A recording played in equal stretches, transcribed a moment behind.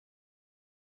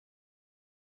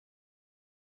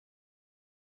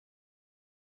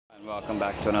Welcome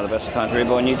back to another Bestestimes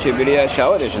Reborn YouTube video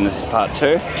show edition. This is part 2.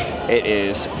 It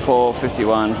is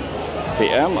 4:51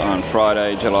 PM on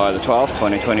Friday, July the 12th,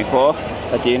 2024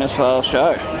 at the Innisfail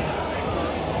show.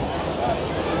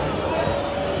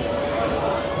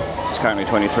 It's currently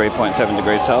 23.7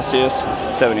 degrees Celsius,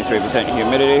 73%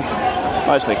 humidity,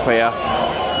 mostly clear,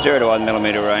 0 to 1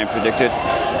 millimeter rain predicted.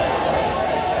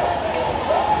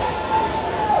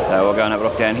 So we'll go and have a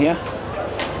look down here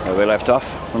where we left off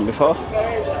from before.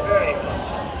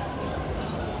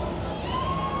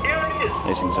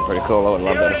 These things are pretty cool. I would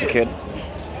love that as a kid. The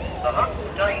hot and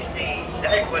tasty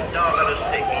Dagwood Dog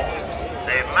sticky.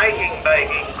 They're making,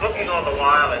 baking, cooking all the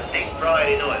while and deep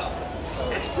fried in oil.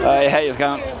 Hey, how you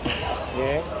going?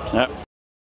 Yeah. Yep.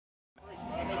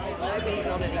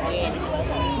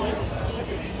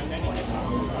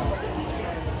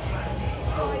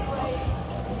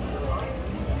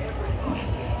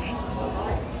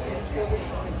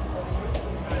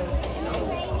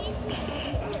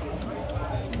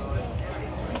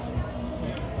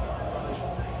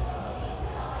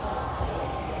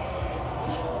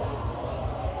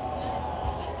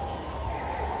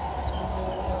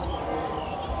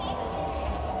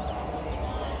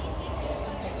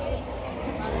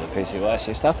 PC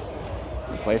Lassie stuff,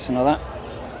 the police and all that.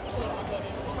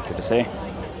 Good to see.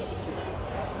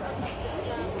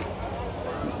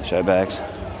 Show bags.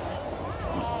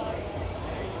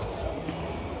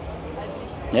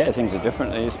 Yeah, things are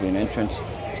different. There used to be an entrance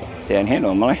down here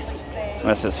normally,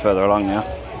 unless it's further along now.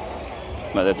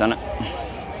 But they've done it.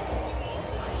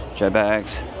 Show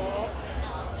bags.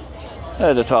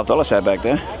 There's a $12 show bag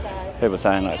there. People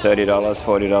saying like $30,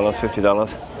 $40,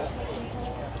 $50.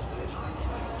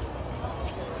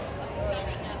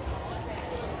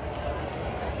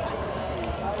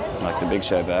 Like the big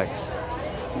show bags,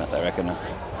 that they reckon are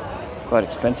quite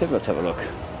expensive. Let's have a look.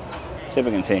 See if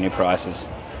we can see any prices.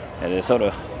 Yeah, they're sort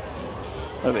of a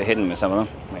little bit hidden with some of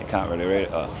them. You can't really read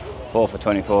it. Oh, 4 for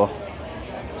 $24,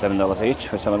 $7 each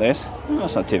for some of these. Oh,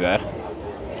 that's not too bad.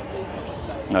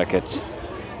 Like it's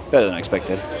better than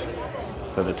expected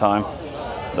for the time,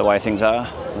 the way things are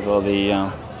with all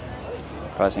the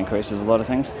price increases, a lot of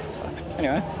things. So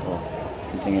anyway, we'll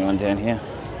continue on down here.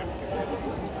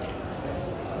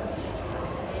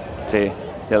 See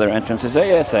the other entrance is there?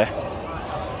 Yeah, it's there.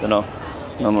 The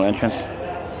normal entrance.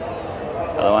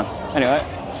 Other one. Anyway,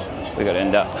 we got to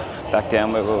end up back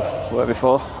down where we were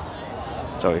before,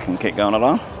 so we can keep going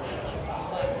along.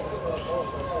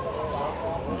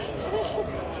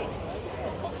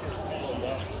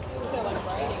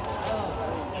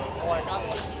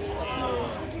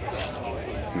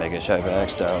 Mega show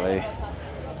bags, Darley,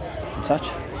 and such.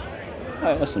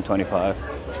 Oh, less than 25.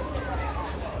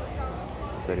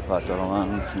 $35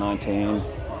 ones, 19.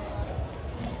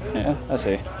 Yeah, I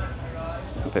see.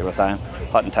 What people are saying.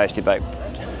 Hot and tasty baked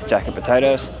jacket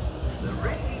potatoes.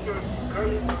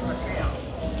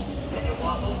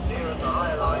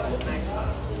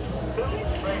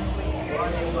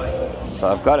 So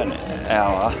I've got an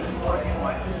hour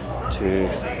to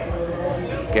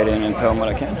get in and film what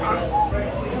I can.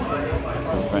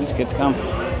 My friends' kids come,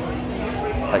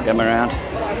 take them around.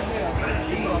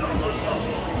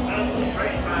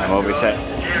 And we'll be set.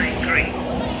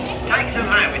 Take some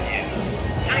home with you.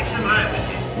 Take some home with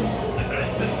you. The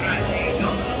Christmas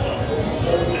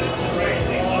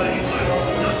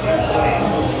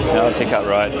No, Tick Up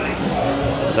Right.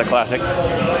 It's a classic.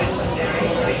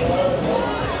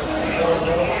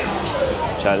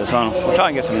 Show this one. We'll try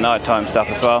and get some nighttime stuff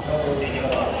as well.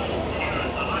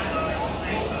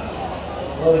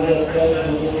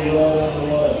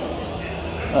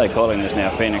 What are they calling this now?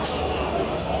 Phoenix.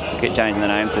 Keep changing the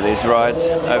name to these rides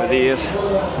over the years.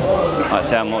 Might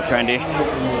sound more trendy.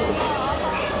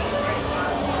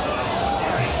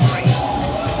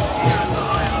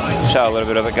 Show a little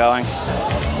bit of it going.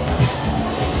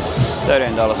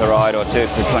 $13 a ride or 2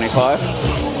 for $25.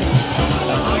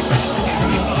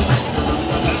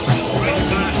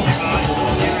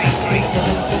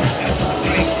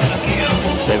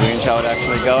 See if we can show it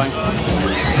actually going.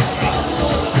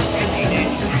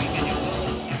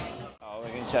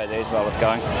 Show these while it's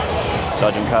going.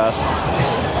 Dodging cars.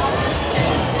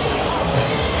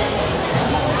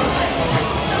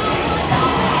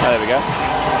 Oh, there we go.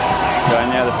 Going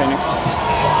now, the Phoenix.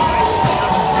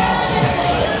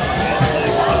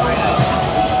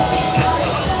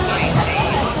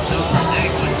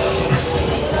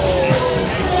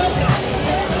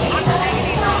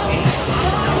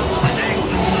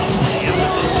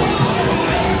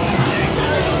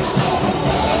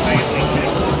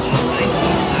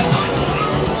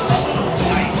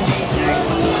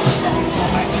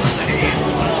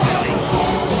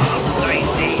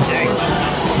 Three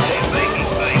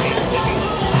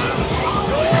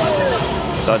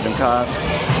dodging cars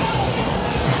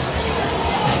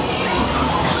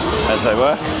as they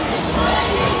were.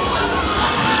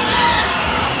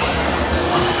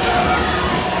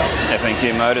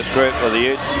 F&Q Motors Group, or the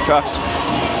Utes trucks.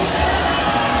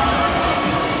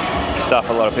 Stuff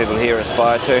a lot of people here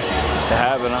aspire to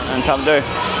have, and some do.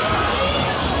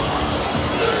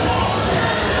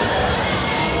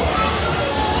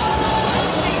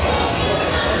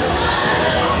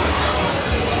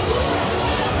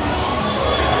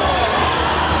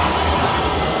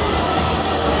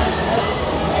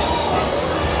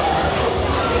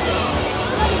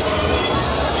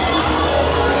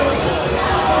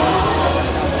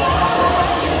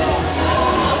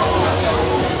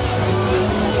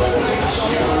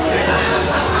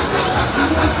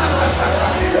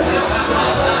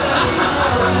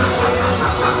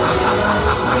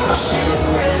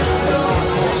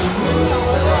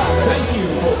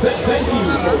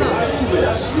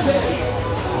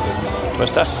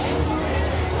 Twister.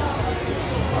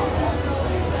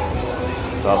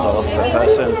 $12 per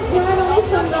person.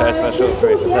 Show special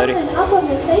 3 for 30. Up on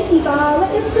the safety bar.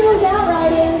 Let your skills out,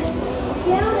 riders.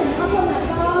 Down and up on that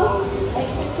bar.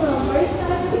 Exit on both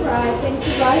sides of the ride. Thanks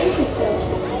for riding system.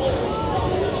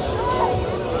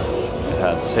 It's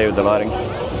hard to see with the lighting.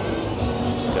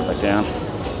 Step back down.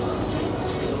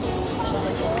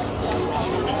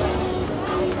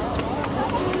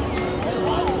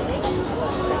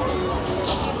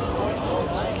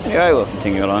 Anyway, we'll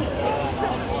continue along.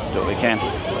 Do what we can.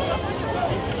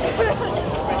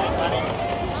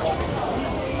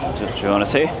 Just what you want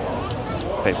to see.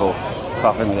 People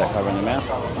coughing without covering their mouth.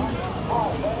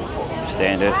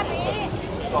 Standard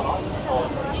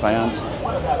clowns.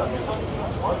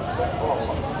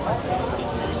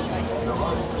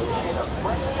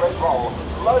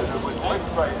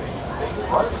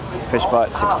 Fish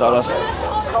bites,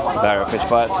 $6. Barrow fish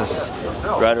bites. This is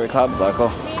Rotary Club,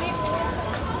 local.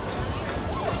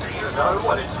 Know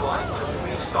what it's like to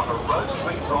feast on a roast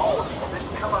beef roll? Then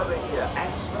come over here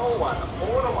and smell one,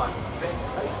 order one, then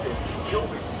taste it. You'll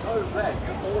be so glad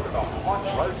you ordered a hot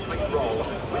roast beef roll,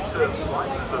 which serves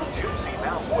slices of juicy,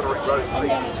 mouth-watering roast beef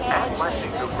and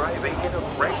latchings of gravy in a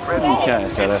fresh bread roll. Okay,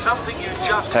 so let's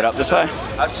head up this way.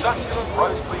 A succulent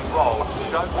roast beef roll.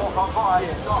 Don't walk on by,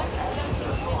 it's not.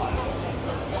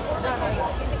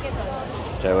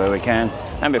 So where we can,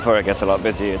 and before it gets a lot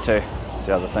busier too, is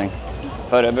the other thing.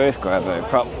 Photo booth, grab a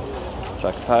prop,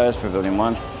 strike a pose, Pavilion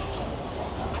 1.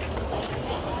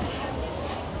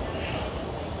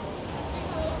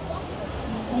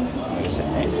 Somebody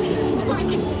sitting here.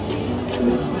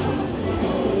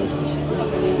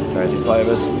 Crazy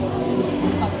flavours.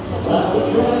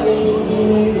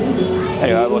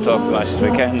 Anyway, we'll talk as much as we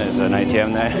can. There's an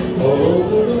ATM there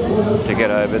to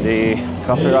get over the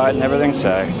copyright and everything,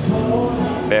 so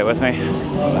bear with me.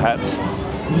 The hats.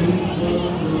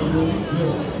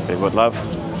 People would love.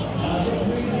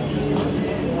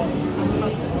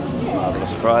 Marvellous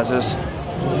surprises.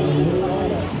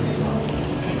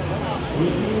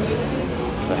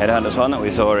 The Headhunters one that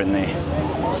we saw in the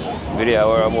video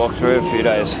where I walked through a few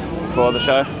days before the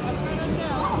show.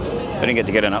 I didn't get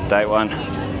to get an update one.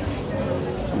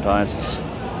 Sometimes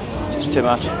it's just too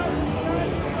much.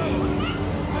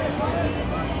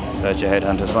 That's your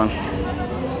Headhunters one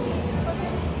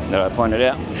that I pointed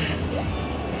out.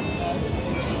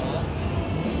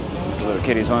 The little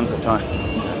kiddies ones that time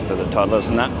for the toddlers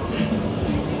and that.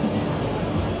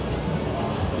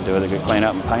 Do with a good clean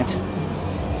up and paint.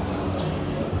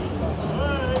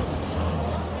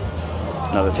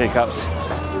 Another teacups.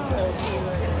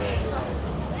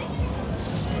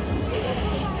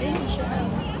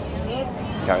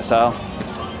 Carousel.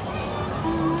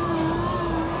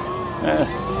 Yeah.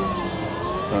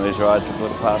 One of these rides that's a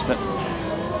little past it.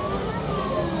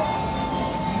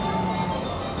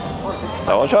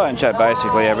 So I'll try and show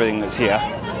basically everything that's here.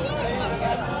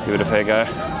 Give it a fair go.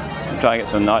 I'm trying to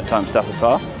get some nighttime stuff as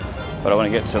well, but I want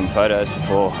to get some photos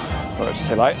before it's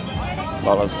too late.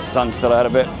 While the sun's still out a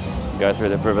bit, go through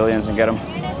the pavilions and get them.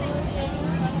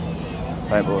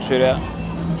 Paintball shootout.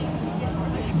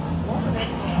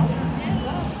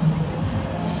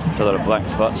 A lot of black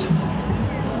spots.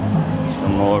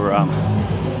 Some more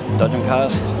dodging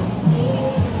cars.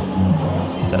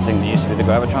 That thing that used to be the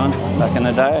Gravitron back in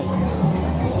the day.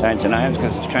 Changed the names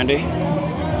because it's trendy.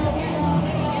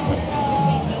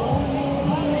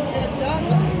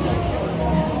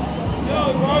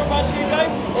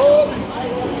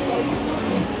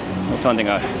 That's one thing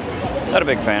I'm not a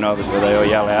big fan of, is where they all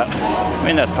yell out. I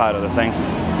mean, that's part of the thing.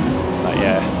 But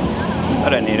yeah, I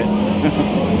don't need it.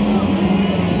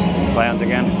 Clowns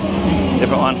again.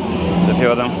 Different one. There's a few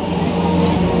of them.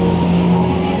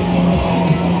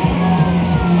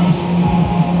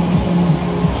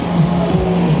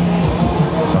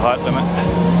 height limit.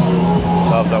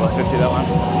 $12.50 that one.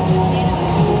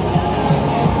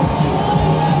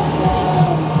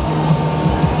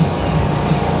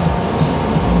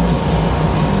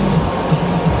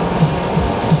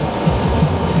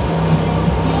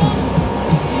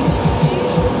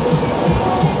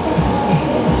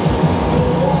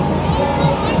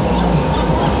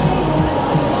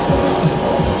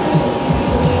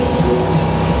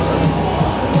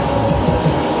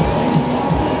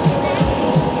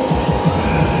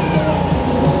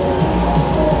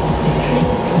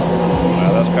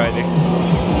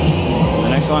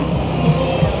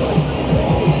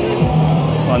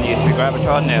 One that used to be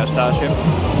Gravitron, now Starship.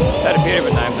 Had a few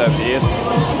different names over the years.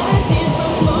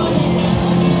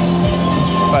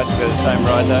 Basically the same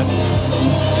ride though.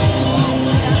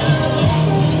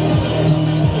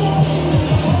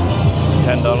 It's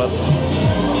 $10.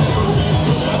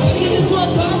 This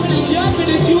one coming and jumping,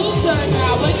 it's your turn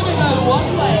now. We're gonna go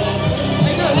one way.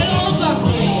 We're gonna head on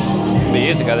something.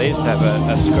 Years ago they used to have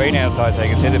a screen outside so you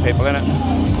can see the people in it.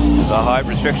 There's a height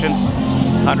restriction,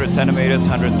 100 centimeters,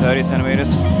 130 centimeters.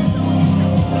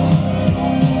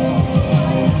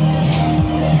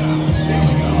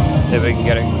 See if we can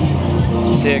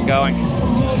see it going.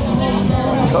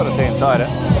 Sort of see inside it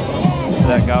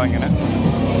without going in it.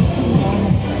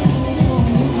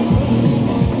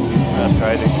 That's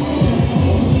crazy.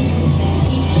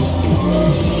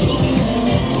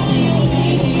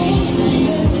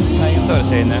 You can sort of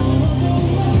see in there.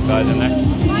 Guys in there.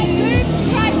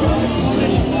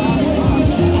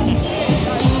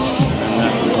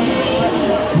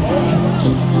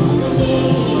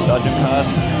 Dodging cars.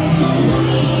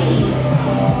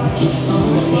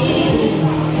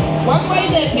 One way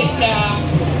there, picture.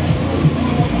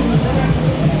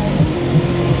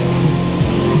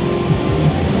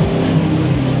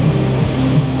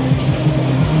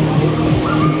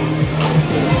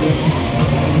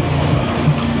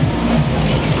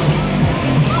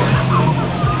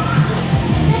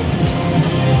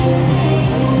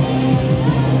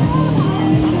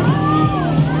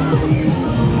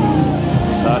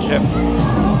 Starship.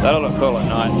 That'll look cool at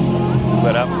night.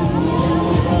 Lit up.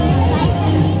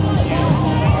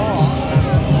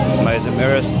 Amazing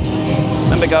mirrors.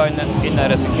 Remember going in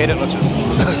that as a kid, it looks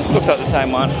like the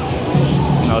same one.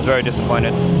 And I was very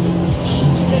disappointed.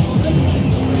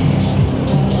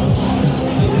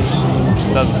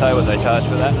 Doesn't say what they charge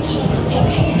for that.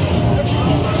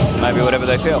 Maybe whatever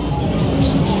they feel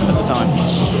at the time.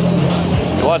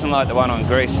 It wasn't like the one on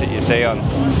Greece that you see on,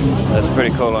 that's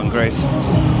pretty cool on Greece.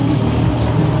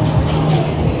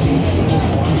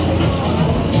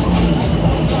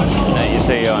 That you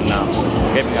see on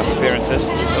Keeping Up Appearances.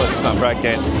 Oh, it's not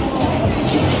breakdance.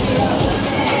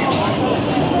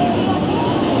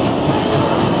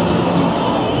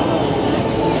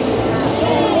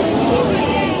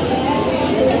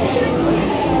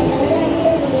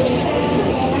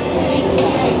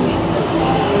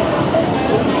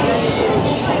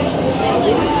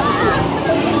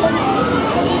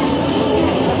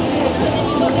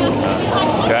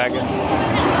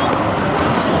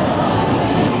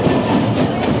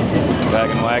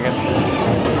 Dragon wagon.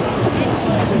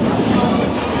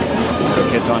 Little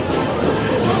kids one.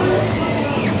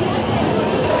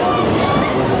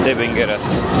 See if we can get a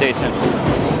decent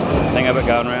thing of it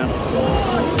going around.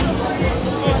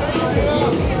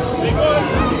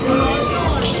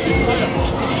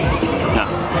 No.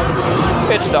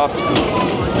 It stopped.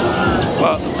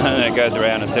 Well, and then it goes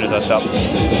around as soon as I stop.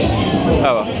 Oh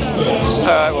well.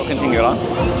 Alright, we'll continue along.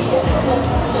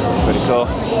 Pretty cool. So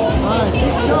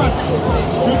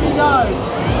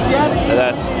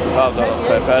that's $12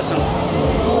 per person.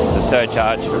 The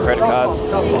surcharge for credit cards,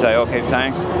 as they all keep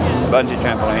saying. The bungee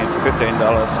trampolines,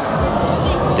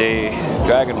 $15. The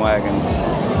dragon wagons,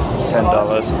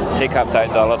 $10. Teacups,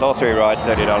 $8. All three rides,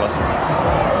 $30.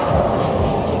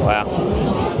 Wow.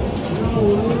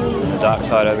 The dark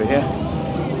side over here,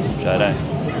 which I don't.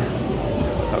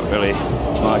 Not really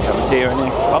my cup of tea or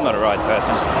anything. I'm not a ride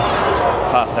person.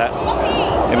 Past that,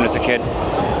 even as a kid.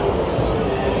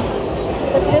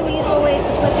 The Bluey is always the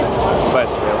quickest one.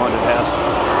 Supposed to be a haunted house.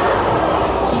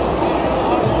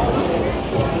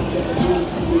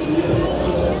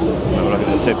 Have a look at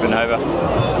the supernova.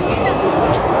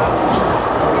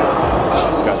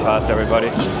 Go past everybody,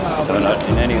 so not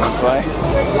in anyone's way.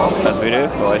 As we do,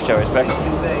 always show respect.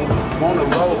 It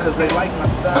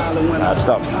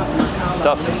stops.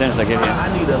 Stops as soon as I get here. I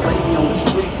need a lady on the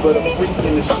streets, but a freak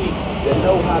in the sheets that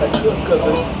know how to cook, cause I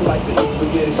like to eat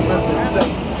spaghetti, shrimp, and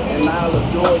steak. And I'll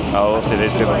adore you. Oh, we'll see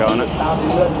these people going it.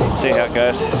 See how it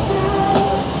goes.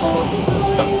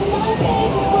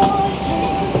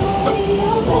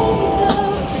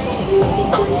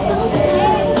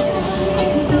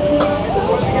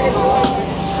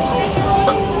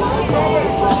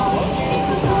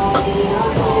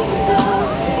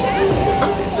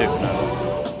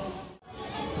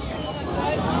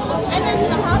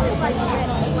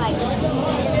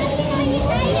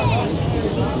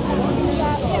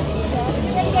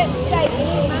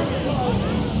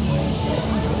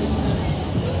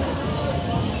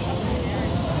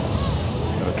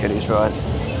 rides,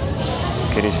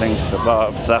 kiddies things that blow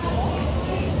up and stuff.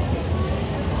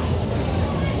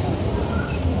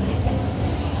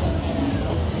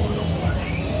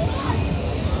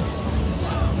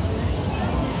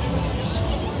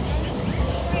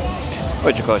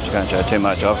 Which of course you can't show too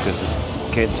much of because it's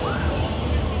kids.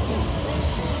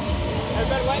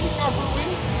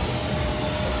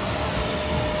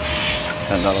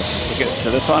 $10 tickets to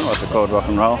this one. What's it called? Rock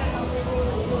and roll.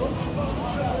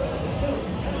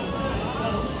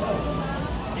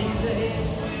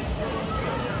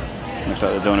 Looks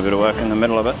like they're doing a bit of work in the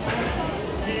middle of it.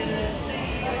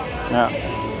 Yeah.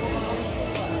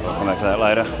 We'll come back to that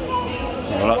later.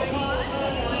 Have a look.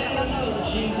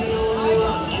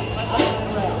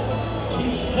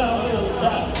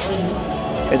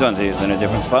 These ones are used in a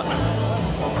different spot.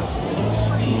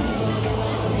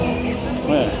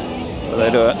 Yeah, but they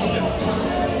do it.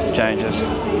 Changes.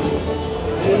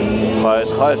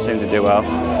 Clothes seem to do well.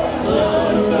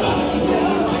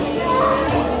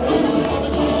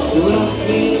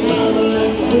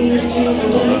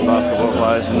 The basketball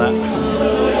clothes and that.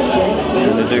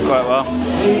 They do quite well.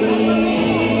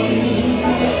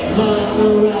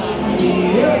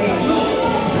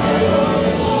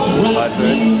 High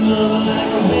food.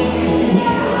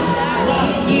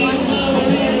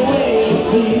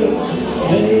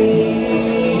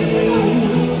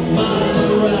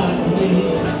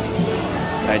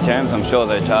 ATMs, I'm sure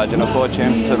they're charging a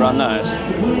fortune to run those,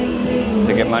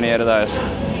 to get money out of those.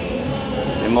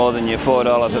 They're more than your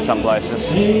 $4 at some places.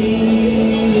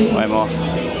 Way more.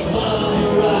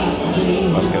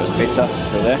 Let's give us pizza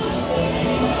through there.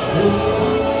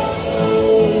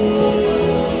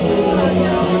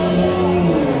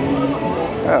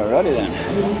 Alrighty then.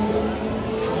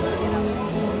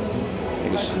 I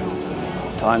think it's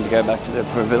time to go back to the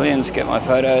pavilions, get my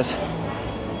photos,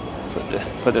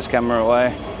 put this camera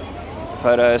away,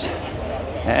 photos,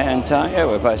 and yeah,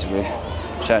 we're basically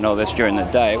showing all this during the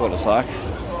day, what it's like,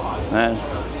 and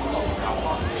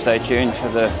stay tuned for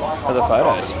the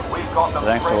photos. So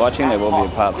thanks for watching. There will be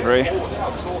a part 3,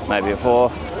 maybe a 4,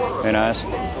 who knows.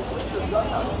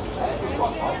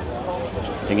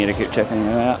 Continue to keep checking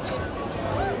them out.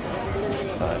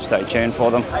 So stay tuned for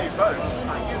them.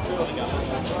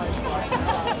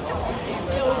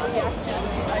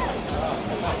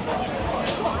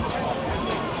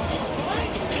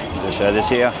 Just show this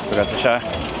here, forgot to show.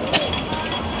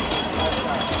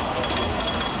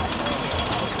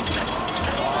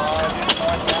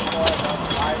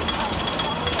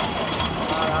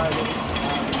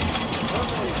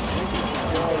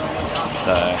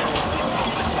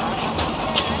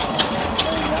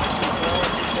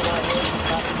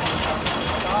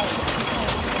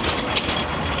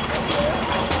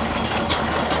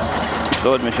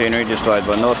 Stored machinery destroyed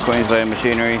by North Queensland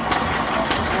Machinery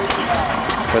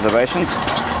Preservations.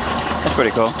 That's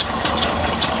pretty cool.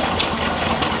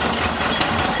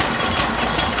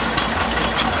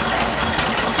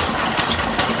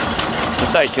 So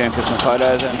stay tuned for some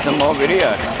photos and some more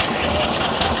video.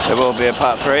 There will be a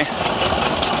part 3. If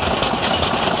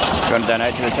you want to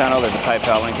donate to the channel, there's a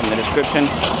PayPal link in the description.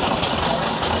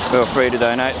 Feel free to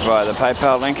donate via the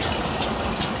PayPal link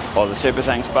or the Super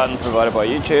Thanks button provided by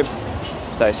YouTube.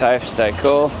 Stay safe, stay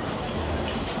cool,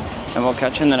 and we'll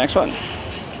catch you in the next one.